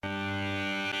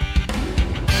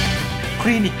ค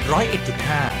ลินิก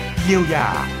101.5 เยียวยา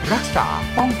รักษา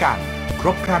ป้องกันคร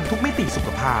บครันทุกมิติสุข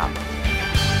ภาพ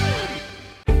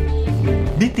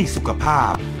นิติสุขภา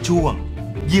พช่วง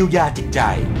เยียวยาจิตใจ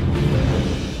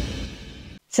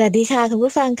สวัสดีค่ะคุณ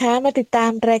ผู้ฟังคะมาติดตา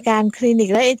มรายการคลินิก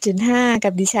101.5 กั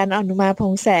บดิฉันอนุมาพ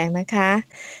งษ์แสงนะคะ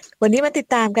วันนี้มาติด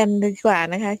ตามกันดีกว่า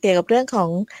นะคะเกี่ยวกับเรื่องของ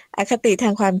อคติทา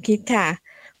งความคิดค่ะ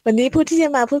วันนี้ผู้ที่จะ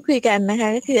มาพูดคุยกันนะคะ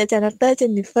ก็คืออาจารย์ดร.เจ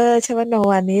นนิเฟอร์ ชวโน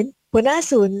วานิชหัวหน้า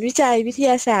ศูนย์วิจัยวิทย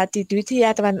าศาสตร์จิตวิทยา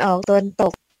ตะวันออกตะวันต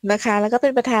กนะคะแล้วก็เป็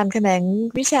นประธานแขนง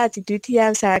วิชาจิตวิทยา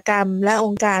อุตสาหกรรมและอ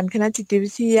งค์การคณะจิตวิ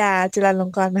ทยาจุฬาลง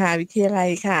กรณ์มหาวิทยาลัย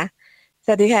ค่ะส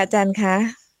วัสดีค่ะอาจารย์คะ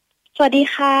สวัสดี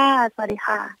ค่ะสวัสดี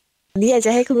ค่ะวันนี้อยากจ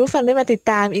ะให้คุณผู้ฟังได้มาติด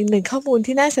ตามอีกหนึ่งข้อมูล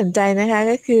ที่น่าสนใจนะคะ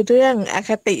ก็คือเรื่องอ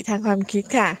คติทางความคิด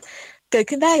ค่ะเกิด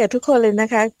ขึ้นได้กับทุกคนเลยนะ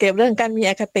คะเกี่ยวกับเรื่องการมี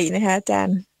อคตินะคะอาจาร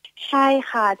ย์ใช่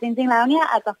ค่ะจริงๆแล้วเนี่ย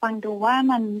อาจจะฟังดูว่า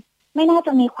มันไม่น่าจ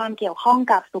ะมีความเกี่ยวข้อง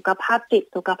กับสุขภาพจิต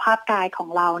สุขภาพกายของ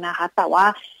เรานะคะแต่ว่า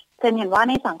เจนเห็นว่า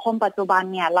ในสังคมปัจจุบัน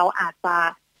เนี่ยเราอาจจะ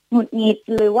หงุดหงิด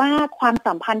หรือว่าความ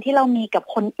สัมพันธ์ที่เรามีกับ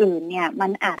คนอื่นเนี่ยมั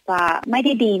นอาจจะไม่ไ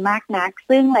ด้ดีมากนัก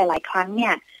ซึ่งหลายๆครั้งเนี่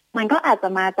ยมันก็อาจจะ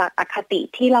มาจากอคติ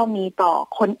ที่เรามีต่อ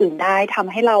คนอื่นได้ท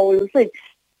ำให้เรารู้สึก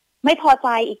ไม่พอใจ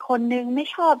อีกคนนึงไม่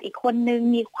ชอบอีกคนนึง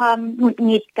มีความหงุดห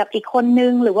งิดกับอีกคนนึ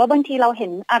งหรือว่าบางทีเราเห็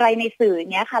นอะไรในสื่อ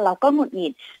เนี้ยค่ะเราก็หงุดหงิ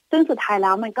ดซึ่งสุดท้ายแ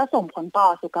ล้วมันก็ส่งผลต่อ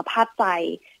สุขภาพใจ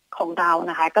ของเรา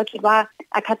นะคะก็คิดว่า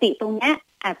อคติตรงเนี้ย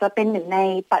อาจจะเป็นหนึ่งใน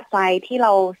ปัจจัยที่เร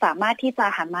าสามารถที่จะ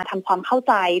หันมาทำความเข้าใ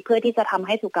จเพื่อที่จะทำใ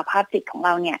ห้สุขภาพจิตของเร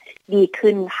าเนี่ยดี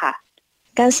ขึ้นค่ะ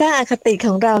การสร้างอคติข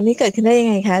องเรานี่เกิดขึ้นได้ยัง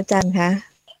ไงคะอาจารย์คะ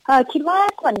คิดว่า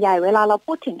ส่วนใหญ่เวลาเรา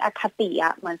พูดถึงอคติอ่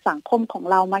ะเหมือนสังคมของ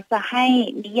เรามักจะให้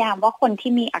นิยามว่าคน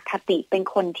ที่มีอคติเป็น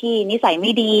คนที่นิสัยไ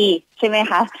ม่ดีใช่ไหม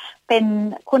คะเป็น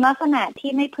คุณลักษณะ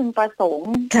ที่ไม่พึงประสง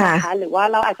ค์นะคะหรือว่า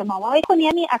เราอาจจะมองว่าเฮ้ยคน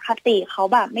นี้มีอคติเขา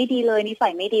แบบไม่ดีเลยนิสั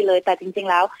ยไม่ดีเลยแต่จริงๆ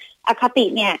แล้วอคติ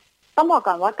เนี่ยต้องบอก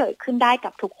ก่อนว่าเกิดขึ้นได้กั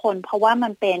บทุกคนเพราะว่ามั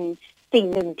นเป็นสิ่ง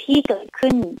หนึ่งที่เกิด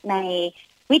ขึ้นใน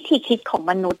วิธีคิดของ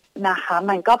มนุษย์นะคะ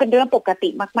มันก็เป็นเรื่องปกติ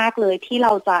มากๆเลยที่เร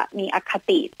าจะมีอค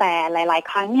ติแต่หลายๆ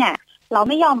ครั้งเนี่ยเรา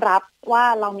ไม่ยอมรับว่า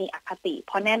เรามีอคติเ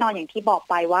พราะแน่นอนอย่างที่บอก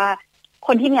ไปว่าค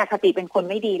นที่มีอคติเป็นคน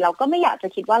ไม่ดีเราก็ไม่อยากจะ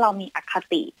คิดว่าเรามีอค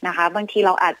ตินะคะบางทีเ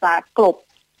ราอาจจะกลบ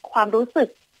ความรู้สึก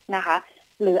นะคะ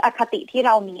หรืออคติที่เ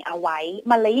รามีเอาไว้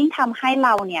มันเลยยิ่งทำให้เร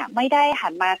าเนี่ยไม่ได้หั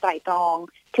นมาไตร่ตรอง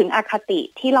ถึงอคติ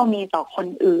ที่เรามีต่อคน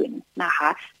อื่นนะคะ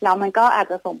แล้วมันก็อาจ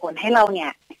จะส่งผลให้เราเนี่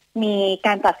ยมีก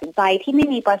ารตัดสินใจที่ไม่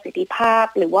มีประสิทธิภาพ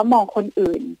หรือว่ามองคน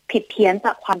อื่นผิดเพี้ยนจ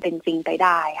ากความเป็นจริงไปไ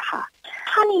ด้ค่ะ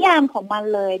ถ้านิยามของมัน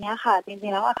เลยเนี่ยค่ะจริ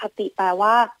งๆแล้วอคติแปล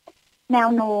ว่าแนว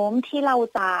โน้มที่เรา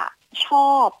จะช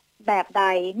อบแบบใด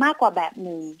มากกว่าแบบห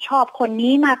นึ่งชอบคน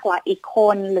นี้มากกว่าอีกค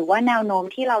นหรือว่าแนวโน้ม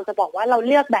ที่เราจะบอกว่าเรา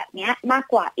เลือกแบบนี้มาก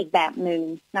กว่าอีกแบบหนึ่ง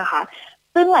นะคะ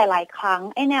ซึ่งหลายๆครั้ง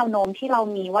ไอ้แนวโน้มที่เรา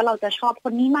มีว่าเราจะชอบค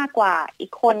นนี้มากกว่าอี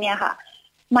กคนเนี่ยค่ะ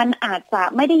มันอาจจะ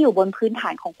ไม่ได้อยู่บนพื้นฐา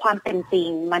นของความเป็นจริง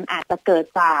มันอาจจะเกิด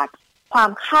จากความ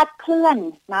คลาดเคลื่อน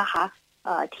นะคะ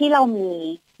ที่เรามี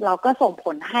เราก็ส่งผ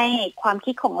ลให้ความ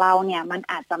คิดของเราเนี่ยมัน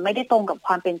อาจจะไม่ได้ตรงกับค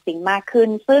วามเป็นจริงมากขึ้น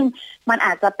ซึ่งมันอ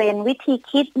าจจะเป็นวิธี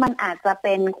คิดมันอาจจะเ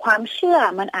ป็นความเชื่อ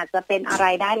มันอาจจะเป็นอะไร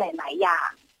ได้หลายๆอย่าง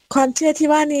ความเชื่อที่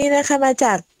ว่านี้นะคะมาจ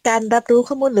ากการรับรู้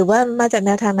ข้อมูลหรือว่ามาจากแ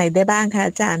นวทางไหนได้บ้างคะ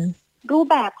อาจารย์รูป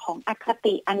แบบของอค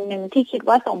ติอันนึงที่คิด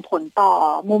ว่าส่งผลต่อ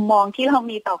มุมมองที่เรา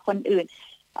มีต่อคนอื่น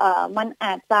มันอ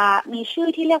าจจะมีชื่อ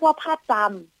ที่เรียกว่าภาพจ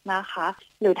ำนะคะ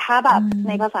หรือถ้าแบบใ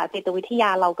นภาษาจิตวิทยา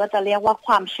เราก็จะเรียกว่าค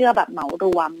วามเชื่อแบบเหมาร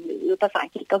วมหรือภาษาอั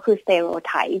งกฤษก็คือ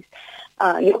stereotype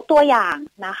ยกตัวอย่าง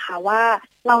นะคะว่า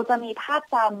เราจะมีภาพ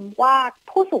จำว่า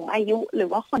ผู้สูงอายุหรือ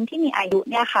ว่าคนที่มีอายุ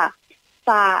เนี่ยค่ะ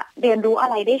จะเรียนรู้อะ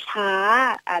ไรได้ช้า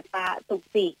อาจจะจุก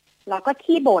จิกแล้วก็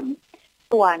ขี้บ่น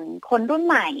ส่วนคนรุ่น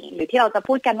ใหม่หรือที่เราจะ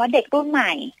พูดกันว่าเด็กรุ่นให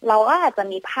ม่เราก็อาจจะ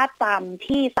มีภาพจำ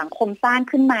ที่สังคมสร้าง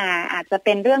ขึ้นมาอาจจะเ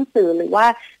ป็นเรื่องสื่อหรือว่า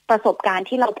ประสบการณ์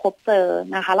ที่เราพบเจอ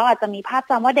นะคะเราอาจจะมีภาพ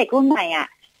จำว่าเด็กรุ่นใหม่อ่ะ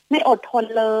ไม่อดทน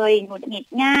เลยหงุดหงิด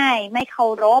ง่ายไม่เคา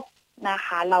รพนะค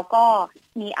ะแล้วก็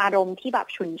มีอารมณ์ที่แบบ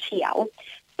ฉุนเฉียว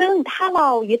ซึ่งถ้าเรา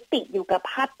ยึดติดอยู่กับ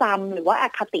ภาพจำหรือว่าอ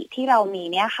คติที่เรามี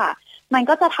เนี่ยค่ะมัน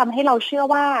ก็จะทำให้เราเชื่อ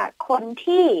ว่าคน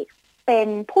ที่เป็น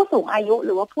ผู้สูงอายุห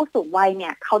รือว่าผู้สูงวัยเนี่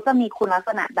ยเขาจะมีคุณลักษ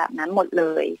ณะแบบนั้นหมดเล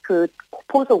ยคือ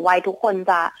ผู้สูงวัยทุกคน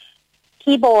จะ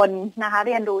ขี้บ่นนะคะเ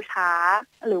รียนรู้ช้า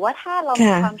หรือว่าถ้าเรา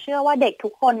มีความเชื่อว่าเด็กทุ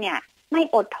กคนเนี่ยไม่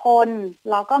อดทน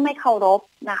แล้วก็ไม่เคารพ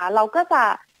นะคะเราก็จะ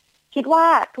คิดว่า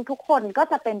ทุกๆคนก็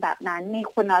จะเป็นแบบนั้นมี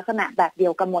คุณลักษณะแบบเดี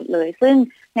ยวกันหมดเลยซึ่ง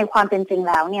ในความเป็นจริง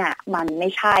แล้วเนี่ยมันไม่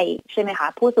ใช่ไหมคะ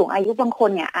ผู้สูงอายุบางคน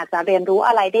เนี่ยอาจจะเรียนรู้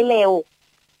อะไรได้เร็ว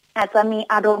อาจจะมี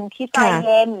อารมณ์ที่ใจเ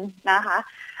ย็นนะคะ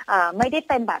ไม่ได้เ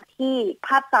ป็นแบบที่ภ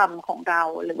าพจำของเรา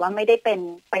หรือว่าไม่ได้เป็น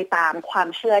ไปตามความ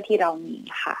เชื่อที่เรามี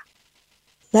ค่ะ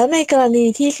แล้วในกรณี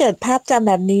ที่เกิดภาพจำ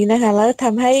แบบนี้นะคะแล้วท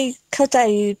ำให้เข้าใจ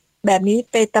แบบนี้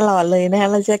ไปตลอดเลยนะคะ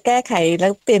เราจะแก้ไขแล้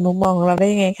วเปลี่ยนมุมมองของเราได้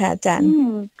ยังไงคะอาจารย์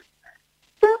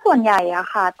ซึ่งส่วนใหญ่อะ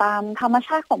ค่ะตามธรรมช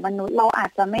าติของมนุษย์เราอา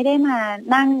จจะไม่ได้มา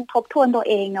นั่งทบทวนตัว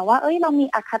เองนะว่าเรามี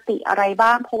อคติอะไร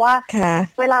บ้างเพราะว่า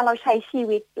เวลาเราใช้ชี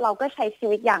วิตเราก็ใช้ชี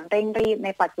วิตอย่างเร่งรีบใน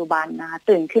ปัจจุบันนะคะ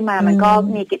ตื่นขึ้นมามันก็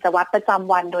มีกิจวัตรประจ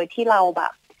ำวันโดยที่เราแบ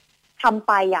บทำ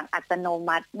ไปอย่างอัตโน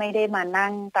มัติไม่ได้มานั่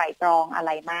งไตร่ตรองอะไ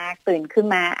รมากตื่นขึ้น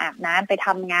มาอาบน้ำไปท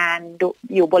ำงาน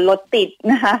อยู่บนรถติด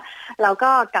นะคะแล้ว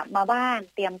ก็กลับมาบ้าน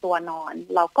เตรียมตัวนอน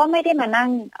เราก็ไม่ได้มานั่ง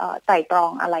ไตร่ตรอ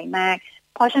งอะไรมาก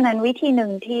เพราะฉะนั้นวิธีหนึ่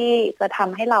งที่จะท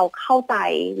ำให้เราเข้าใจ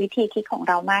วิธีคิดของ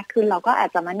เรามากขึ้นเราก็อาจ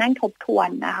จะมานั่งทบทวน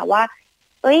นะคะว่า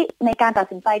ในการตัด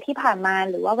สินใจที่ผ่านมา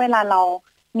หรือว่าเวลาเรา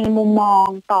มีมุมมอง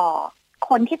ต่อ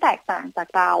คนที่แตกต่างจาก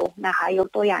เรานะคะยก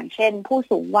ตัวอย่างเช่นผู้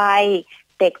สูงวัย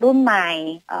เด็กรุ่นใหม่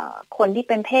คนที่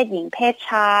เป็นเพศหญิงเพศ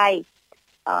ชาย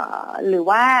หรือ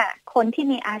ว่าคนที่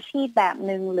มีอาชีพแบบห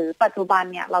นึ่งหรือปัจจุบัน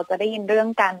เนี่ยเราจะได้ยินเรื่อง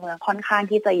การเมืองค่อนข้าง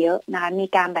ที่จะเยอะนะมี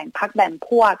การแบ่งพรรคแบ่ง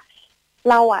พวก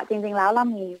เราจริงๆแล้วเรา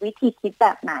มีวิธีคิดแบ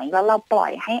บไหนแล้วเราปล่อ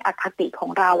ยให้อคติขอ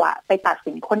งเราไปตัด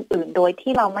สินคนอื่นโดย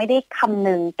ที่เราไม่ได้คำ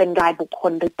นึงเป็นรายบุคค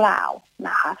ลหรือเปล่าน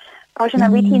ะคะเพราะฉะนั้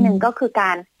นวิธีหนึ่งก็คือก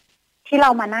ารที่เร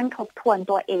ามานั่งทบทวน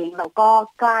ตัวเองแล้วก็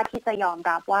กล้าที่จะยอม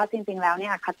รับว่าจริงๆแล้วเนี่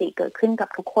ยอคติเกิดขึ้นกับ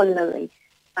ทุกคนเลย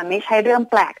มันไม่ใช่เรื่อง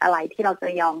แปลกอะไรที่เราจะ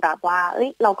ยอมรับว่า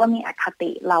เราก็มีอค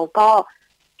ติเราก็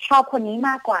ชอบคนนี้ม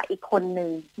ากกว่าอีกคนนึ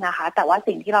งนะคะแต่ว่า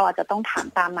สิ่งที่เราอาจจะต้องถาม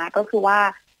ตามมาก็คือว่า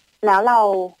แล้วเรา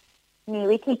มี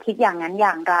วิธีคิดอย่างนั้นอ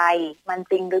ย่างไรมัน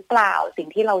จริงหรือเปล่าสิ่ง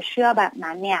ที่เราเชื่อแบบ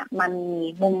นั้นเนี่ยมันมี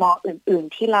มุมมองอื่น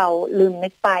ๆที่เราลืมนึ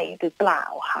กไปหรือเปล่า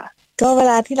ค่ะก็เว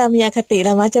ลาที่เรามีอคติเร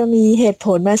ามักจะมีเหตุผ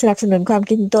ลมาสนับสนุนความ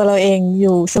คิดตัวเราเองอ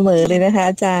ยู่เสมอเลยนะคะ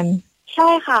อาจารย์ใช่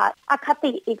ค่ะอค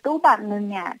ติอีกรูปแบบนึง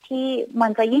เนี่ยที่มั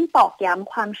นจะยิ่งตอกย้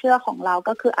ำความเชื่อของเรา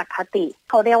ก็คืออคติ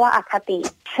เขาเรียกว่าอคติ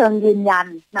เชิงยืนยัน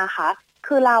นะคะ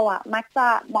คือเรามักจะ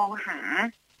มองหา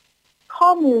ข้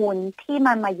อมูลที่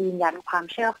มันมายืนยันความ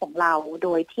เชื่อของเราโด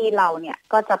ยที่เราเนี่ย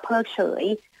ก็จะเพิกเฉย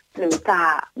หรือจะ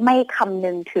ไม่คำ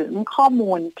นึงถึงข้อ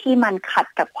มูลที่มันขัด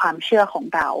กับความเชื่อของ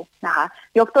เรานะคะ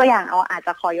ยกตัวอย่างอาจจ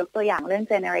ะขอยกตัวอย่างเรื่อง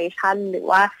generation หรือ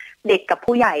ว่าเด็กกับ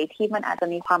ผู้ใหญ่ที่มันอาจจะ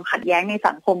มีความขัดแย้งใน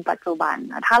สังคมปัจจุบัน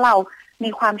ถ้าเรามี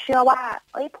ความเชื่อว่า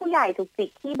ผู้ใหญ่จุกจิก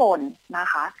ขี้บ่นนะ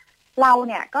คะเรา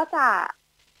เนี่ยก็จะ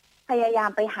พยายาม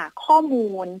ไปหาข้อมู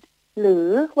ลหรือ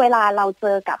เวลาเราเจ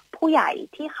อกับผู้ใหญ่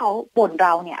ที่เขาบ่นเร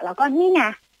าเนี่ยแล้วก็นี่ไง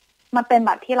มันเป็นแ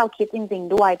บบที่เราคิดจริง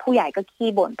ๆด้วยผู้ใหญ่ก็ขี้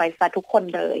บ่นไปซะทุกคน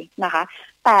เลยนะคะ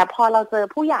แต่พอเราเจอ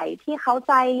ผู้ใหญ่ที่เขาใ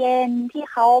จเย็นที่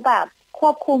เขาแบบคว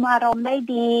บคุมอารมณ์ได้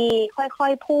ดีค่อ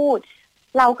ยๆพูด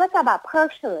เราก็จะแบบเพิก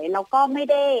เฉยแล้วก็ไม่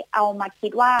ได้เอามาคิ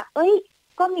ดว่า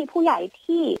ก็มีผู้ใหญ่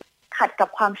ที่ขัดกับ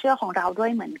ความเชื่อของเราด้ว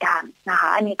ยเหมือนกันนะคะ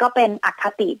อันนี้ก็เป็นอค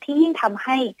ติที่ยิ่งทำใ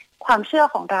ห้ความเชื่อ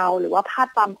ของเราหรือว่าภาพ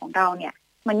จำของเราเนี่ย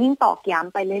มันยิ่งตอกย้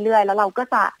ำไปเรื่อยๆแล้วเราก็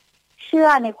จะเชื่อ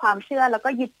ในความเชื่อแล้วก็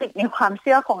ยึดติดในความเ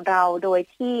ชื่อของเราโดย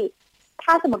ที่ถ้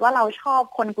าสมมติว่าเราชอบ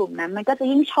คนกลุ่มนั้นมันก็จะ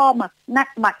ยิ่งชอบ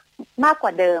มากกว่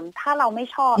าเดิมถ้าเราไม่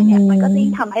ชอบเนี่ยมันก็จะยิ่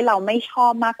งทำให้เราไม่ชอ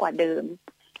บมากกว่าเดิม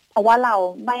เพราะว่าเรา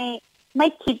ไม่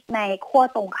คิดในขั้ว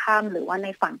ตรงข้ามหรือว่าใน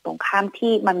ฝั่งตรงข้าม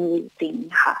ที่มันมีจริง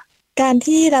ค่ะการ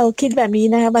ที่เราคิดแบบนี้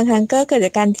นะคะบางครั้งก็เกิดจ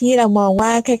ากการที่เรามองว่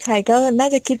าใครๆก็น่า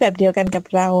จะคิดแบบเดียวกันกับ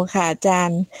เราค่ะอาจาร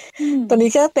ย์ตัว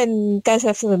นี้ก็เป็นการส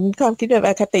นับสนุนความคิดแบบ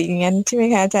อคติอย่างนั้นใช่ไหม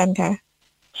คะอาจารย์คะ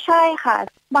ใช่ค่ะ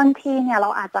บางทีเนี่ยเรา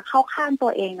อาจจะเข้าข้างตั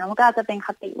วเองนะมันก็อาจจะเป็นค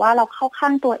ติว่าเราเข้าข้า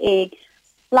งตัวเอง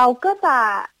เราก็จะ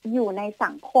อยู่ในสั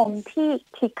งคมที่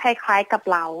คิดคล้ายๆกับ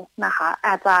เรานะคะอ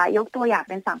าจจะยกตัวอย่าง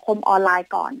เป็นสังคมออนไลน์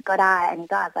ก่อนก็ได้อันนี้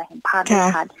ก็อาจจะเห็นภาพ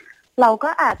ชัดเราก็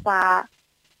อาจจะ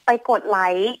ไปกดไล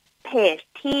ค์เพจ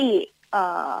ที่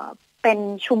เป็น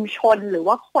ชุมชนหรือ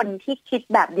ว่าคนที่คิด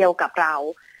แบบเดียวกับเรา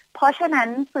เพราะฉะนั้น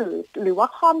สื่อหรือว่า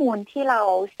ข้อมูลที่เรา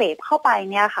เสพเข้าไป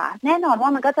เนี่ยค่ะแน่นอนว่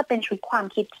ามันก็จะเป็นชุดความ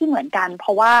คิดที่เหมือนกันเพร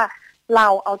าะว่าเรา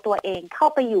เอาตัวเองเข้า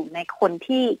ไปอยู่ในคน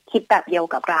ที่คิดแบบเดียว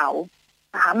กับเรา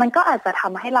นะคะมันก็อาจจะท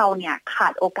ำให้เราเนี่ยขา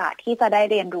ดโอกาสที่จะได้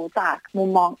เรียนรู้จากมุม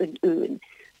มองอื่น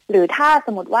ๆหรือถ้าส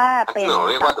มมติว่าเป็น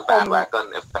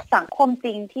สังคมจ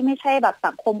ริงที่ไม่ใช่แบบ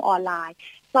สังคมออนไลน์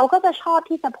เราก็จะชอบ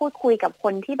ที่จะพูดคุยกับค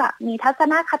นที่แบบมีทัศ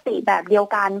นคติแบบเดียว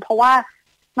กันเพราะว่า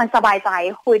มันสบายใจ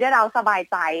คุยได้เราสบาย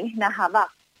ใจนะคะแบบ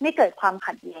ไม่เกิดความ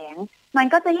ขัดแย้งมัน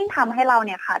ก็จะยิ่งทำให้เราเ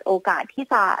นี่ยขาดโอกาสที่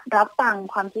จะรับฟัง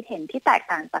ความคิดเห็นที่แตก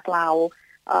ต่างจากเรา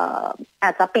อ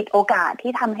าจจะปิดโอกาส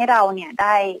ที่ทำให้เราเนี่ยไ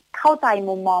ด้เข้าใจ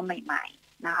มุมมองใหม่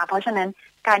ๆนะคะเพราะฉะนั้น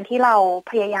การที่เรา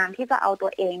พยายามที่จะเอาตั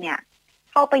วเองเนี่ย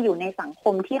เข้าไปอยู่ในสังค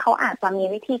มที่เขาอาจจะมี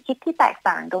วิธีคิดที่แตก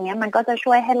ต่างตรงนี้มันก็จะ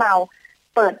ช่วยให้เรา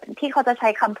เปิดที่เขาจะใช้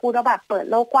คำพูดว่าแบบเปิด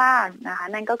โลกกว้างนะคะ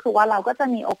นั่นก็คือว่าเราก็จะ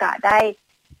มีโอกาสได้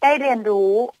ได้เรียน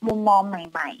รู้มุมมองใ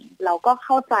หม่ๆเราก็เ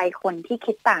ข้าใจคนที่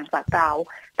คิดต่างจากเรา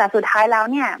แต่สุดท้ายแล้ว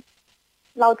เนี่ย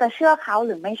เราจะเชื่อเขาห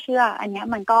รือไม่เชื่ออันนี้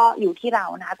มันก็อยู่ที่เรา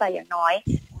นะแต่อย่างน้อย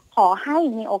ขอให้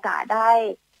มีโอกาสได้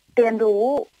เรียนรู้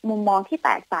มุมมองที่แ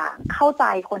ตกต่างเข้าใจ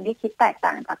คนที่คิดแตกต่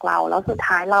างจากเราแล้วสุด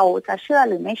ท้ายเราจะเชื่อ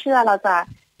หรือไม่เชื่อเราจะ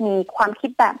มีความคิ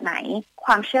ดแบบไหนค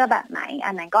วามเชื่อแบบไหน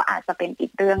อันนั้นก็อาจจะเป็นอี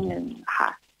กเรื่องนึงค่ะ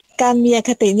การมีอ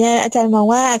คติเนี่ยอาจารย์มอง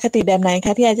ว่าอคติแบบไหนค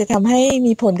ะที่อาจจะทำให้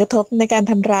มีผลกระทบในการ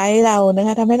ทำร้ายเรานะค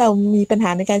ะทำให้เรามีปัญหา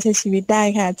ในการใช้ชีวิตได้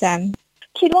ค่ะอาจารย์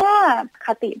คิดว่าค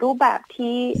ติรูปแบบ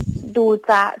ที่ดู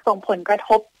จะส่งผลกระท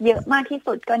บเยอะมากที่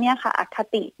สุดก็เนี่ยค่ะอค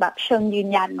ติแบบเชิงยืน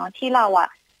ยันเนาะที่เรา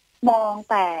มอง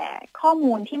แต่ข้อ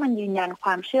มูลที่มันยืนยันคว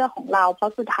ามเชื่อของเราเพรา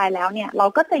ะสุดท้ายแล้วเนี่ยเรา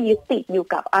ก็จะยึดติดอยู่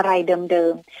กับอะไรเดิ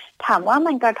มๆถามว่า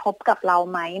มันกระทบกับเรา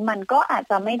ไหมมันก็อาจ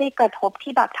จะไม่ได้กระทบ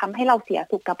ที่แบบทำให้เราเสีย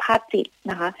สุขภาพจิต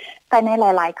นะคะแต่ในห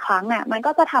ลายๆครั้งมัน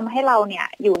ก็จะทำให้เราเนี่ย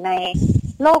อยู่ใน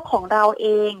โลกของเราเอ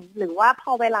งหรือว่าพ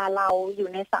อเวลาเราอยู่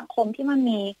ในสังคมที่มัน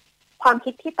มีความ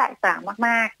คิดที่แตกต่างม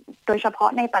ากๆโดยเฉพาะ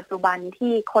ในปัจจุบัน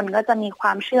ที่คนก็จะมีคว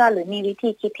ามเชื่อหรือมีวิธี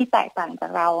คิดที่แตกต่างจา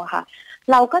กเราค่ะ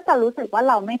เราก็จะรู้สึกว่า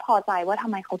เราไม่พอใจว่าทำ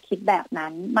ไมเขาคิดแบบนั้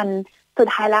นมันสุด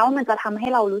ท้ายแล้วมันจะทำให้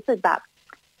เรารู้สึกแบบ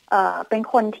เป็น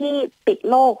คนที่ปิด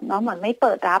โลกเนาะเหมือนไม่เ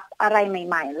ปิดรับอะไรใ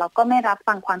หม่ๆแล้วก็ไม่รับ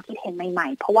ฟังความคิดเห็นใหม่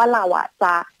ๆเพราะว่าเราจ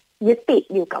ะยึดติด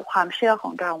อยู่กับความเชื่อข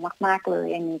องเรามากๆเลย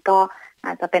อันนี้ก็อ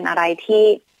าจจะเป็นอะไรที่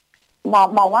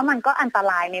มองว่ามันก็อันต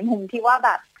รายในมุมที่ว่าแบ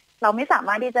บเราไม่สาม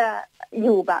ารถที่จะอ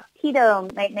ยู่แบบที่เดิม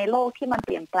ในโลกที่มันเป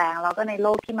ลี่ยนแปลงแล้วก็ในโล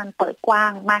กที่มันเปิดกว้า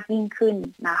งมากยิ่งขึ้น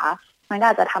นะคะมันก็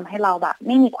อาจจะทำให้เราแบบไ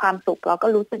ม่มีความสุขแล้วก็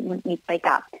รู้สึกหงุดหงิดไป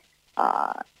กับ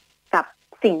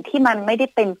สิ่งที่มันไม่ได้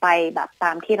เป็นไปแบบต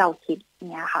ามที่เราคิด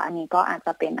เนี่ยค่ะอันนี้ก็อาจจ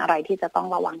ะเป็นอะไรที่จะต้อง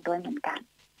ระวังด้วยเหมือนกัน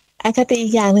อคติอี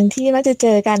กอย่างหนึ่งที่มักจะเจ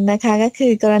อกันนะคะก็คื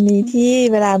อกรณีที่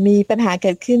เวลามีปัญหาเ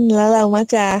กิดขึ้นแล้วเรามัก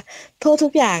จะโทษทุ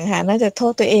กอย่างค่ะน่าจะโท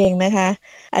ษตัวเองนะคะ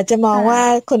อาจจะมองว่า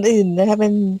คนอื่นนะคะเป็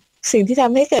นสิ่งที่ท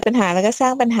ำให้เกิดปัญหาแล้วก็สร้า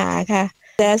งปัญหาค่ะ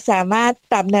จะสามารถ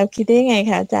ปรับแนวคิดได้ยังไง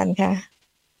คะอาจารย์คะ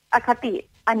อคติ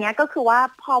อันนี้ก็คือว่า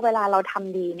พอเวลาเราท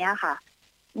ำดีเนี่ยค่ะ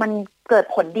มันเกิด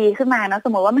ผลดีขึ้นมานะส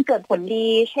มมติว่ามันเกิดผลดี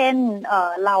เช่น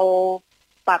เรา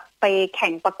แบบไปแข่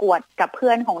งประกวดกับเพื่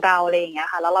อนของเราอะไรอย่างเงี้ย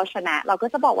ค่ะแล้วเราชนะเราก็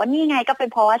จะบอกว่านี่ไงก็เป็น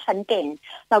เพราะว่าฉันเก่ง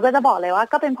เราก็จะบอกเลยว่า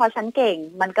ก็เป็นเพราะฉันเก่ง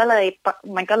มันก็เ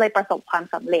ลยประสบความ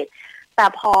สำเร็จแต่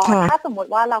พอถ้าสมม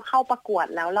ติว่าเราเข้าประกวด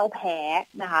แล้วเราแพ้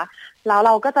นะคะแล้วเ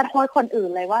ราก็จะโทษคนอื่น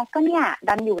เลยว่าก็เนี่ย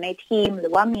ดันอยู่ในทีมหรื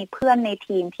อว่ามีเพื่อนใน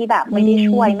ทีมที่แบบไม่ได้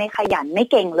ช่วยไม่ขยันไม่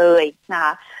เก่งเลยนะค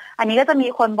ะอันนี้ก็จะมี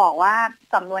คนบอกว่า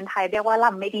สำนวนไทยเรียกว่าล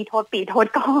ำไม่ดีโทษปีโทษ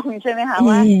กองใช่ไหมคะ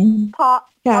ว่าเพราะ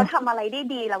เราทำอะไรได้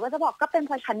ดีเราก็จะบอกก็เป็นเ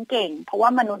พราะฉันเก่งเพราะว่า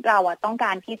มนุษย์เราต้องก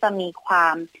ารที่จะมีควา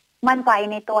มมั่นใจ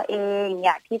ในตัวเองอ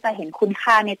ยากที่จะเห็นคุณ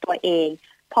ค่าในตัวเอง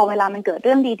พอเวลามันเกิดเ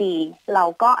รื่องดีๆเรา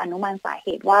ก็อนุมานสาเห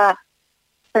ตุว่า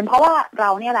เป็นเพราะว่าเรา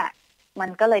เนี่ยแหละมัน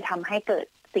ก็เลยทำให้เกิด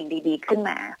สิ่งดีๆขึ้น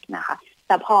มานะคะแ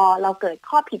ต่พอเราเกิด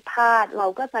ข้อผิดพลาดเรา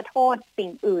ก็จะโทษสิ่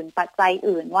งอื่นปัจจัย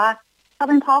อื่นว่าก็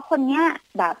เป็นเพราะคนเนี้ย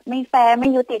แบบไม่แฟร์ไม่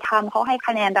ยุติธรรมเขาให้ค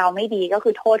ะแนนเราไม่ดีก็คื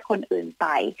อโทษคนอื่นไป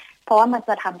เพราะว่ามันจ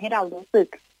ะทำให้เรารู้สึก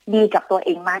ดีกับตัวเอ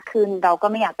งมากขึ้นเราก็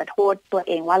ไม่อยากจะโทษตัวเ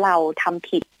องว่าเราทำ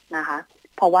ผิดนะคะ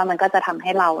เพราะว่ามันก็จะทำใ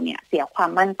ห้เราเนี่ยเสียความ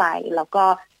มั่นใจแล้วก็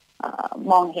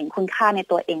มองเห็นคุณค่าใน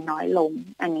ตัวเองน้อยลง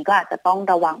อันนี้ก็อาจจะต้อง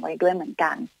ระวังไว้ด้วยเหมือน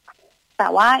กันแต่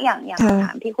ว่าอย่างคำถ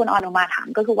ามที่คุณอนุมาถาม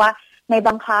ก็คือว่าในบ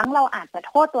างครั้งเราอาจจะ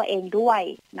โทษตัวเองด้วย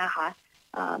นะคะ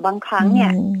บางครั้งเนี่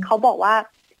ยเขาบอกว่า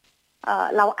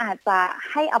เราอาจจะ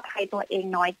ให้อภัยตัวเอง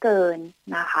น้อยเกิน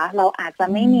นะคะเราอาจจะ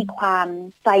ไม่มีความ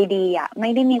ใจดีไม่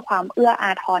ได้มีความเอื้ออ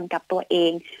าทรกับตัวเอ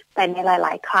งแต่ในหล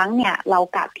ายๆครั้งเนี่ยเรา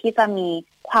กลับที่จะมี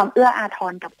ความเอื้ออาท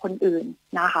รกับคนอื่น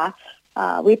นะคะ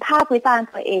วิพากษ์วิจารณ์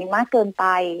ตัวเองมากเกินไป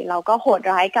เราก็โหด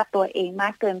ร้ายกับตัวเองมา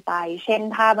กเกินไปเช่น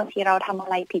ถ้าบางทีเราทำอะ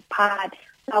ไรผิดพลาด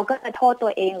เราก็จะโทษตั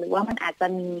วเองหรือว่ามันอาจจะ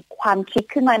มีความคิด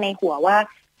ขึ้นมาในหัวว่า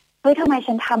เฮ้ยทำไม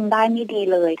ฉันทำได้ไม่ดี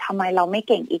เลยทำไมเราไม่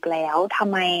เก่งอีกแล้วทำ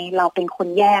ไมเราเป็นคน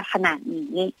แย่ขนาด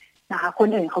นี้นะคะคน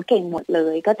อื่นเขาเก่งหมดเล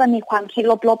ยก็จะมีความคิด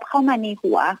ลบๆเข้ามาใน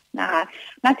หัวนะคะ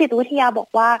นักจิตวิทยาบอก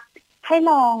ว่าให้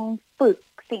ลองฝึก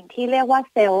สิ่งที่เรียกว่า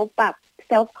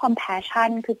self compassion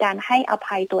คือการให้อ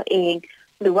ภัยตัวเอง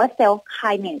หรือว่า self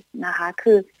kindness นะคะ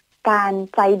คือการ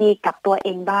ใจดีกับตัวเอ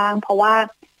งบ้างเพราะว่า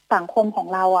สังคมของ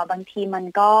เราบางทีมัน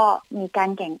ก็มีการ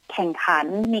แข่งขัน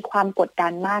มีความกดดั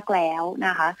นมากแล้วน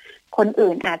ะคะคน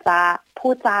อื่นอาจจะพู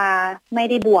ดจาไม่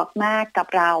ได้บวกมากกับ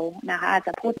เรานะคะอาจจ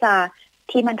ะพูดจา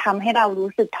ที่มันทำให้เรา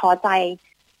รู้สึกท้อใจ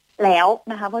แล้ว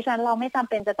นะคะเพราะฉะนั้นเราไม่จำ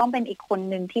เป็นจะต้องเป็นอีกคน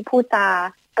หนึ่งที่พูดจา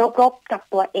รบกับ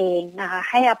ตัวเองนะคะ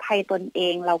ให้อภัยตนเอ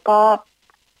งแล้วก็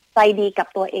ใจดีกับ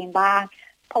ตัวเองบ้าง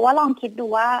เพราะว่าลองคิดดู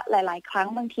ว่าหลายๆครั้ง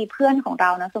บางทีเพื่อนของเร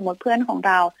านะสมมติเพื่อนของ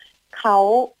เราเขา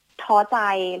ท้อใจ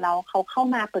แล้วเขาเข้า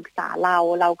มาปรึกษาเ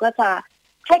ราก็จะ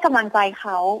ให้กำลังใจเข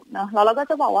าเนาะแล้วเราก็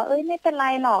จะบอกว่าไม่เป็นไร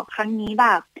หรอกครั้งนี้แบ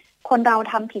บคนเรา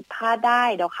ทำผิดพลาดได้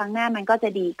เดี๋ยวครั้งหน้ามันก็จะ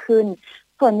ดีขึ้น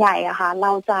ส่วนใหญ่อะค่ะเร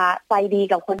าจะใจดี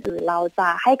กับคนอื่นเราจะ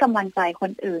ให้กำลังใจค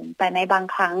นอื่นแต่ในบาง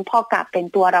ครั้งพอกลับเป็น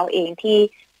ตัวเราเองที่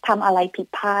ทำอะไรผิด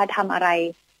พลาดทำอะไร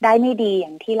ได้ไม่ดีอย่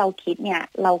างที่เราคิดเนี่ย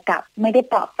เรากลับไม่ได้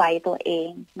ปลอบใจตัวเอง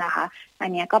นะคะอัน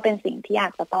นี้ก็เป็นสิ่งที่อา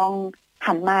จจะต้อง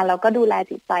หันมาแล้วก็ดูแล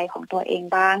จิตใจของตัวเอง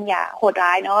บ้างอย่าโหดร้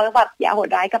ายเนาะแบบอย่าโหด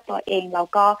ร้ายกับตัวเองแล้ว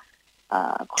ก็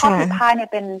ข้อผิดพลาดเนี่ย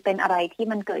เป็นอะไรที่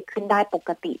มันเกิดขึ้นได้ปก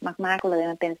ติมากๆเลย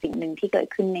มันเป็นสิ่งหนึ่งที่เกิด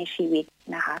ขึ้นในชีวิต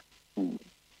นะคะ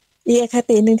อีกอค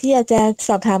ติหนึ่งที่อยากจะส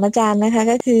อบถามอาจารย์นะคะ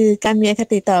ก็คือการมีอค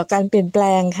ติต่อการเปลี่ยนแปล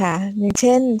งค่ะอย่างเ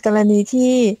ช่นกรณี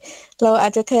ที่เราอา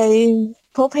จจะเคย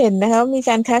พบเห็นนะคะว่ามี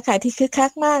การค้าขายที่คึกคั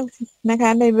กมากนะคะ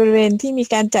ในบริเวณที่มี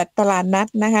การจัดตลาดนัด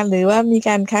นะคะหรือว่ามีก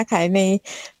ารค้าขายใน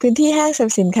พื้นที่ห้างสรรพ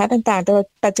สินค้าต่างๆแต่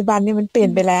ปัจจุบันนี้มันเปลี่ย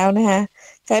นไปแล้วนะคะ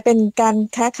กลายเป็นการ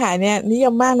ค้าขายเนี่ยนิย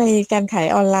มมากในการขาย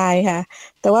ออนไลน์ค่ะ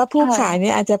แต่ว่าผู้ขายเ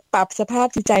นี่ยอาจจะปรับสภาพ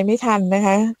จิตใจไม่ทันนะค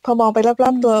ะพอมองไปร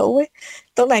อบๆตัวอุ๊ย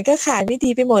ตรงไหนก็ขายไม่ดี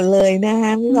ไปหมดเลยนะค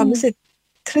ะมีความรู้สึก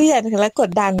เครียดและกด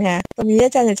ดันค่ะตรงนี้อ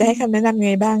าจารย์อยากจะให้คำแนะนำไ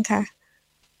งบ้างคะ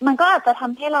มันก็อาจจะท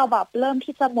ำให้เราแบบเริ่ม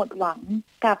ที่จะหมดหวัง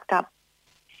กับ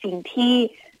สิ่งที่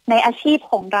ในอาชีพ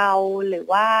ของเราหรือ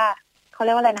ว่าเขาเ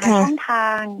รียกว่าอะไรนะคะช่องทา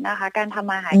งนะคะการท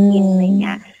ำมาหากินอะไรเ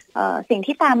งี้ยสิ่ง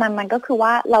ที่ตามมันก็คือว่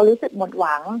าเรารู้สึกหมดห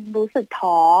วังรู้สึก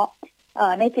ท้อ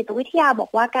ในจิตวิทยาบอก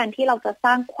ว่าการที่เราจะส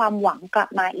ร้างความหวังกลับ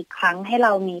มาอีกครั้งให้เร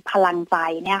ามีพลังใจ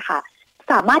เนี่ยค่ะ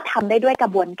สามารถทำได้ด้วยกร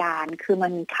ะบวนการคือมั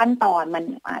นมีขั้นตอนมัน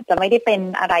อาจจะไม่ได้เป็น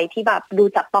อะไรที่แบบดู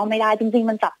จับต้องไม่ได้จริงๆ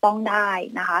มันจับต้องได้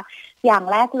นะคะอย่าง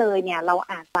แรกเลยเนี่ยเรา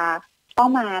อาจจะต้อง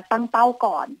มาตั้งเป้า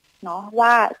ก่อนเนาะว่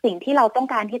าสิ่งที่เราต้อง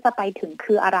การที่จะไปถึง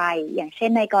คืออะไรอย่างเช่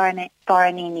นในกร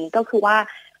ณีนี้ก็คือว่า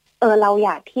เราอย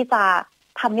ากที่จะ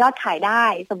ทำยอดขายได้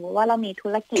สมมุติว่าเรามีธุ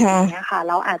รกิจอย่างเงี้ยค่ะ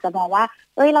เราอาจจะมองว่า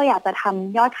เราอยากจะท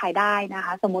ำยอดขายได้นะค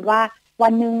ะสมมุติว่าวั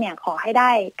นนึงเนี่ยขอให้ได้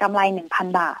กำไร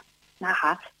 1,000 บาทนะค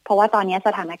ะเพราะว่าตอนนี้ส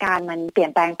ถานการณ์มันเปลี่ย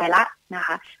นแปลงไปละนะค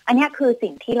ะอันนี้คือ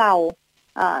สิ่งที่เรา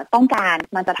ต้องการ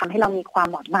มันจะทำให้เรามีความ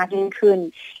หวังมากยิ่งขึ้น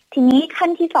ทีนี้ขั้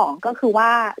นที่2ก็คือว่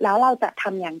าแล้วเราจะท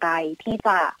ำอย่างไรที่จ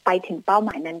ะไปถึงเป้าหม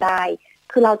ายนั้นได้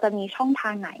คือเราจะมีช่องทา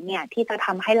งไหนเนี่ยที่จะท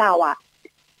ำให้เรา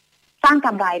สร้างก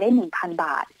ำไรได้ 1,000 บ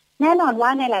าทแน่นอนว่า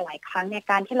ในหลายๆครั้งเนี่ย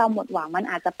การที่เราหมดหวังมัน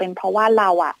อาจจะเป็นเพราะว่าเร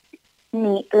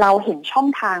าเห็นช่อง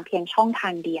ทางเพียงช่องทา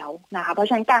งเดียวนะคะเพราะฉ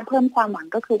ะนั้นการเพิ่มความหวัง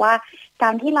ก็คือว่ากา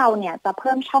รที่เราเนี่ยจะเ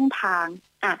พิ่มช่องทาง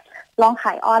ลองข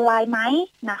ายออนไลน์ไหม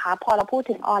นะคะพอเราพูด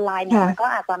ถึงออนไลน์เนี่ยมันก็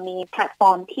อาจจะมีแพลตฟอ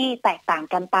ร์มที่แตกต่าง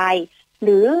กันไปห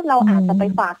รือเราอาจจะไป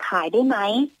ฝากขายได้ไหม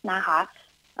นะคะ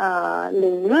ห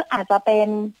รืออาจจะเป็น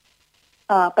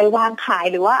ไปวางขาย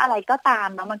หรือว่าอะไรก็ตาม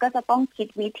นะมันก็จะต้องคิด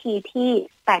วิธีที่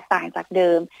แตกต่างจากเดิ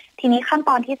มทีนี้ขั้นต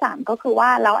อนที่3ก็คือว่า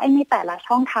แล้วในแต่ละ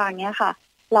ช่องทางเนี้ยค่ะ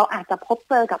เราอาจจะพบ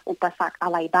เจอกับอุปสรรคอะ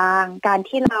ไรบ้างการ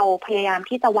ที่เราพยายาม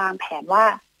ที่จะวางแผนว่า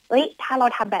ถ้าเรา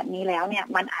ทำแบบนี้แล้วเนี่ย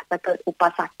มันอาจจะเกิดอุป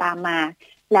สรรคตามมา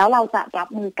แล้วเราจะรับ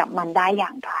มือกับมันได้อย่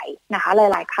างไรนะคะห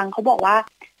ลายๆครั้งเขาบอกว่า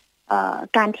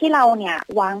การที่เราเนี่ย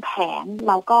วางแผน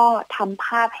เราก็ทำภ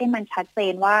าพให้มันชัดเจ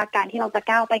นว่าการที่เราจะ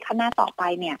ก้าวไปข้างหน้าต่อไป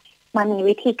เนี่ยมันมี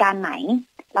วิธีการไหน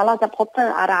แล้วเราจะพบเจ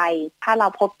ออะไรถ้าเรา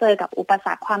พบเจอกับอุปส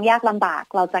รรคความยากลำบาก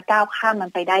เราจะก้าวข้ามมัน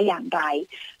ไปได้อย่างไร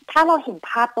ถ้าเราเห็น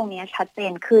ภาพตรงนี้ชัดเจ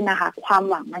นขึ้นนะคะความ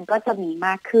หวังมันก็จะมีม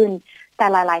ากขึ้นแต่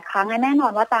หลายๆครั้งแน่นอ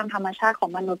นว่าตามธรรมชาติขอ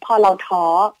งมนุษย์พอเราท้อ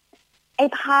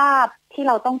ภาพที่เ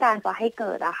ราต้องการจะให้เ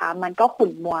กิดนะคะมันก็ขุ่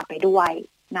นมัวไปด้วย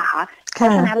นะคะเพรา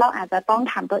ะฉะนั้นเราอาจจะต้อง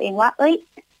ถามตัวเองว่า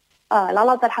แล้วเ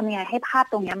ราจะทำยังไงให้ภาพ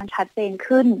ตรงนี้มันชัดเจน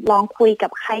ขึ้นลองคุยกั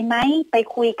บใครไหมไป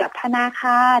คุยกับธนาค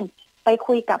ารไป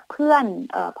คุยกับเพื่อน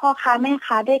พ่อค้าแม่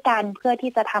ค้าด้วยกันเพื่อ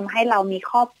ที่จะทำให้เรามี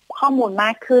ข้อมูลม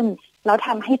ากขึ้นแล้วท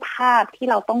ำให้ภาพที่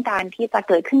เราต้องการที่จะ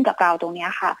เกิดขึ้นกับเราตรงนี้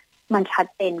ค่ะมันชัด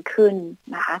เจนขึ้น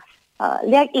นะคะ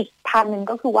เรียกอีกทางหนึ่ง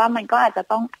ก็คือว่ามันก็อาจจะ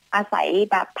ต้องอาศัย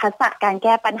แบบทักษะการแ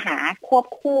ก้ปัญหาควบ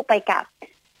คู่ไปกับ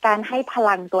การให้พ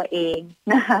ลังตัวเอง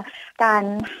นะคะการ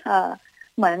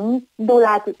เหมือนดูแล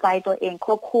จิตใจตัวเองค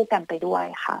วบคู่กันไปด้วย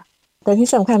ค่ะแต่ที่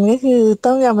สำคัญก็คือ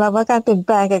ต้องยอมรับว่าการเปลี่ยนแป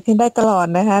ลงเกิดขึ้นได้ตลอด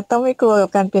นะคะต้องไม่กลัวกับ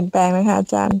การเปลี่ยนแปลงนะคะอา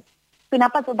จารย์คือณ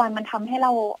ปัจจุบันมันทำให้เร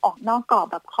าออกนอกกรอบ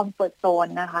แบบคอมฟอร์ตโซน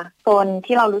นะคะโซน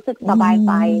ที่เรารู้สึกสบายใ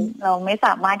จเราไม่ส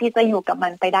ามารถที่จะอยู่กับมั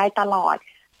นไปได้ตลอด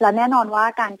แล้วแน่นอนว่า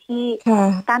การ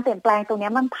เปลี่ยนแปลงตรง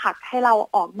นี้มันผลักให้เรา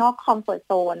ออกนอกคอมฟอร์ตโ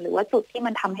ซนหรือว่าจุดที่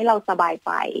มันทำให้เราสบายใ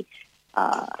จ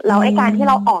แล้วการที่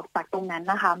เราออกจากตรงนั้น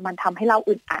นะคะมันทำให้เรา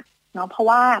อึดอัดเนาะเพราะ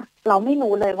ว่าเราไม่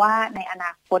รู้เลยว่าในอน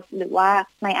าคตหรือว่า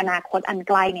ในอนาคตอันไ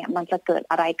กลเนี่ยมันจะเกิด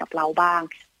อะไรกับเราบ้าง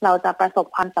เราจะประสบ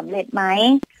ความสำเร็จไหม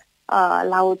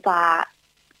เราจะ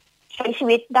ใช้ชี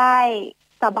วิตได้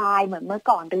สบายเหมือนเมื่อ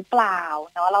ก่อนหรือเปล่า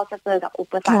เนาะเราจะเจอกับอุ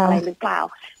ปสรรคอะไรหรือเปล่า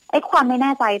ไอ้ความไม่แ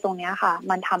น่ใจตรงนี้ค่ะ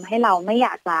มันทำให้เราไม่อย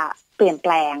ากจะเปลี่ยนแป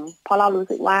ลงเพราะเรารู้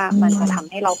สึกว่ามันจะทำ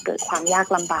ให้เราเกิดความยาก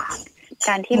ลำบากก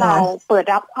ารที่เราเปิด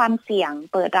รับความเสี่ยง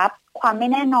เปิดรับความไม่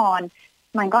แน่นอน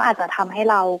มันก็อาจจะทำให้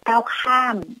เราก้าวข้า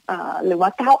มหรือว่า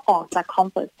ก้าวออกจากคอม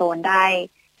ฟอร์ตโซนไ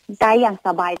ด้อย่างส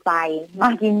บายใจม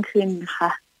ากยิ่งขึ้นค่ะ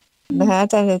นะคะอา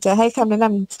จารย์อยากจะให้คำแนะน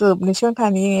ำสรุปในช่วงทา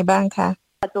งนี้ยังไงบ้างคะ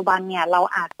ปัจจุบันเนี่ยเรา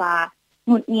อาจจะห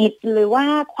งุดหงิดหรือว่า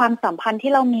ความสัมพันธ์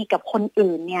ที่เรามีกับคน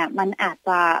อื่นเนี่ยมันอาจจ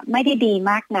ะไม่ได้ดี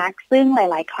มากนักซึ่งห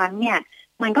ลายๆครั้งเนี่ย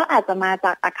มันก็อาจจะมาจ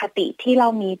ากอคติที่เรา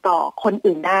มีต่อคน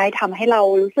อื่นได้ทำให้เรา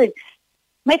รู้สึก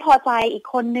ไม่พอใจอีก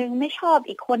คนนึงไม่ชอบ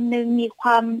อีกคนนึงมีคว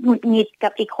ามหงุดหงิดกั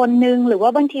บอีกคนนึงหรือว่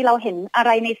าบางทีเราเห็นอะไ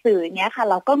รในสื่อเนี้ยค่ะ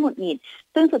เราก็หงุดหงิด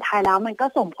ซึ่งสุดท้ายแล้วมันก็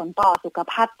ส่งผลต่อสุข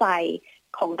ภาพใจ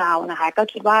ของเรานะคะก็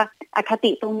คิดว่าอค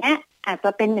ติตรงเนี้ยอาจจ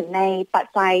ะเป็นหนึ่งในปัจ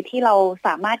จัยที่เราส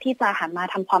ามารถที่จะหันมา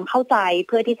ทำความเข้าใจเ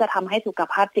พื่อที่จะทำให้สุข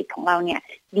ภาพจิตของเราเนี่ย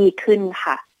ดีขึ้น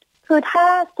ค่ะคือถ้า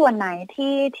ส่วนไหน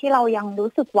ที่เรายังรู้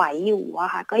สึกไหวอยู่อ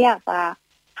ะค่ะก็อยากจะ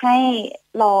ให้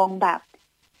ลองแบบ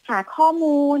หาข้อ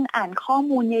มูลอ่านข้อ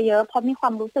มูลเยอะๆเพราะมีควา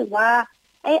มรู้สึกว่า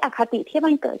ไอ้อคติที่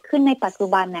มันเกิดขึ้นในปัจจุ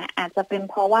บันเนี่ยอาจจะเป็น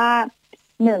เพราะว่า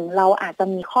หนึ่งเราอาจจะ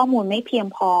มีข้อมูลไม่เพียง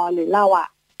พอหรือเรา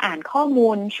อ่านข้อมู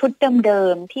ลชุดเดิ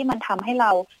มๆที่มันทำให้เร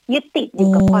ายึดติดอยู่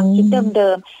กับความคิดเดิ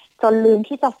มๆจนลืม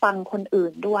ที่จะฟังคนอื่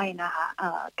นด้วยนะคะ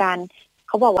การเ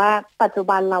ขาบอกว่าปัจจุ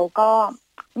บันเราก็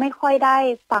ไม่ค่อยได้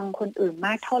ฟังคนอื่นม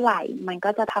ากเท่าไหร่มันก็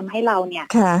จะทำให้เราเนี่ย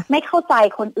ไม่เข้าใจ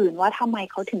คนอื่นว่าทำไม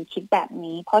เขาถึงคิดแบบ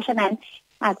นี้เพราะฉะนั้น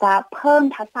อาจจะเพิ่ม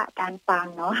ทักษะการฟัง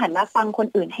เนาะหันมาฟังคน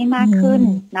อื่นให้มากขึ้น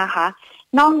นะคะ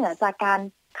นอกเหนือจากการ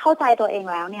เข้าใจตัวเอง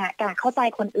แล้วเนี่ยการเข้าใจ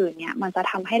คนอื่นเนี่ยมันจะ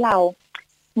ทำให้เรา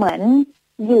เหมือน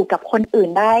อยู่กับคนอื่น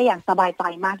ได้อย่างสบายใจ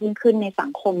มากยิ่งขึ้นในสั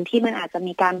งคมที่มันอาจจะ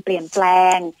มีการเปลี่ยนแปล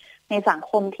งในสัง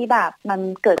คมที่แบบมัน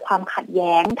เกิดความขัดแ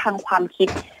ย้งทางความคิด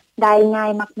ได้ง่า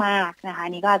ยมากๆนะคะ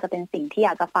นี่ก็อาจจะเป็นสิ่งที่อย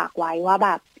ากจะฝากไว้ว่าแบ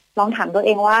บลองถามตัวเอ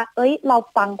งว่าเรา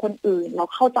ฟังคนอื่นเรา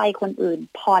เข้าใจคนอื่น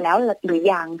พอแล้วหรื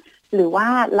อยังหรือว่า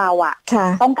เรา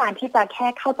ต้องการที่จะแค่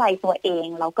เข้าใจตัวเอง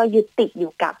แล้วก็ยึดติดอ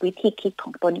ยู่กับวิธีคิดข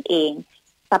องตนเอง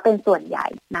จะเป็นส่วนใหญ่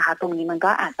นะคะตรงนี้มัน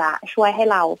ก็อาจจะช่วยให้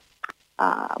เรา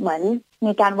เหมือน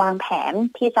มีการวางแผน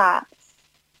ที่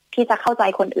จะเข้าใจ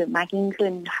คนอื่นมากยิ่งขึ้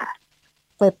นค่ะ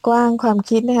เปิดกว้างความ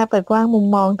คิดนะคะเปิดกว้างมุม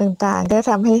มองต่างๆก็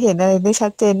ทำให้เห็นอะไรได้ชั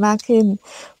ดเจนมากขึ้น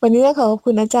วันนี้ขอบ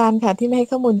คุณอาจารย์ค่ะที่มาให้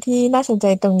ข้อมูลที่น่าสนใจ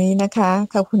ตรงนี้นะคะ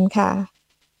ขอบคุณค่ะ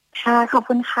ค่ะขอบ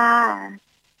คุณค่ะ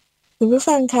คุณผู้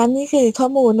ฟังคะนี่คือข้อ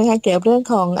มูลนะคะเกี่ยวกับเรื่อง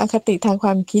ของอคติทางคว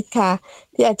ามคิดค่ะ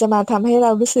ที่อาจจะมาทำให้เร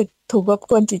ารู้สึกถูกรบ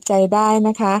กวนจิตใจได้น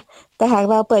ะคะแต่หาก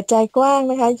เราเปิดใจกว้าง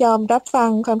นะคะยอมรับฟัง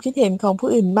ความคิดเห็นของผู้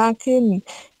อื่นมากขึ้น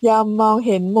ยอมมองเ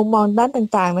ห็นมุมมองด้าน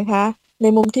ต่างๆนะคะใน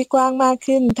มุมที่กว้างมาก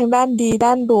ขึ้นทั้งด้านดี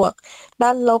ด้านบวกด้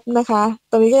านลบนะคะ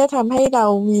ตรงนี้ก็จะทำให้เรา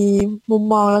มีมุม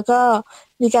มองแล้วก็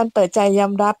มีการเปิดใจยอ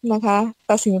มรับนะคะ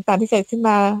ต่อสิ่งต่างๆที่เกิดขึ้น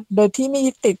มาโดยที่ไม่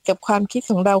ยึดติดกับความคิด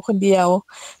ของเราคนเดียว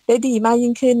ได้ดีมาก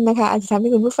ยิ่งขึ้นนะคะอาจจะทำให้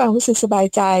คุณผู้ฟังรู้สึกสบาย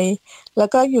ใจแล้ว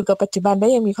ก็อยู่กับปัจจุบันได้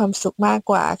อย่างมีความสุขมาก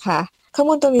กว่าค่ะข้อ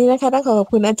มูลตรงนี้นะคะต้องขอขอบ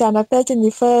คุณอาจารย์ดร.เจน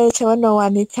นิเฟอร์ชวโนวา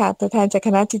นิชค่ะตัวแทนจากค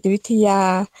ณะจิตวิทยา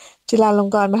จุฬาลง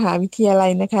กรณ์มหาวิทยาลั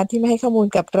ยนะคะที่มาให้ข้อมูล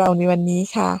กับเราในวันนี้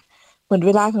ค่ะหมดเ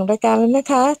วลาของรายการแล้วนะ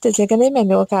คะจะเจอกันได้ใหม่ใ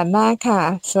นโอกาสหน้าค่ะ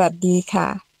สวัสดีค่ะ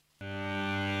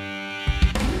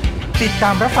ติดตา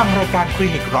มรับฟังรายการคลิ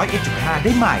นิก 101.5 ไ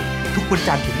ด้ใหม่ทุกวัน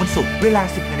จันทร์ถึงวันศุกร์เวลา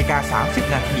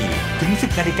 10:30 น. ถึง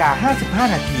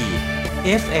 10:55 น.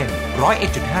 FM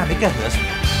 101.5 เมกะเฮิรตซ์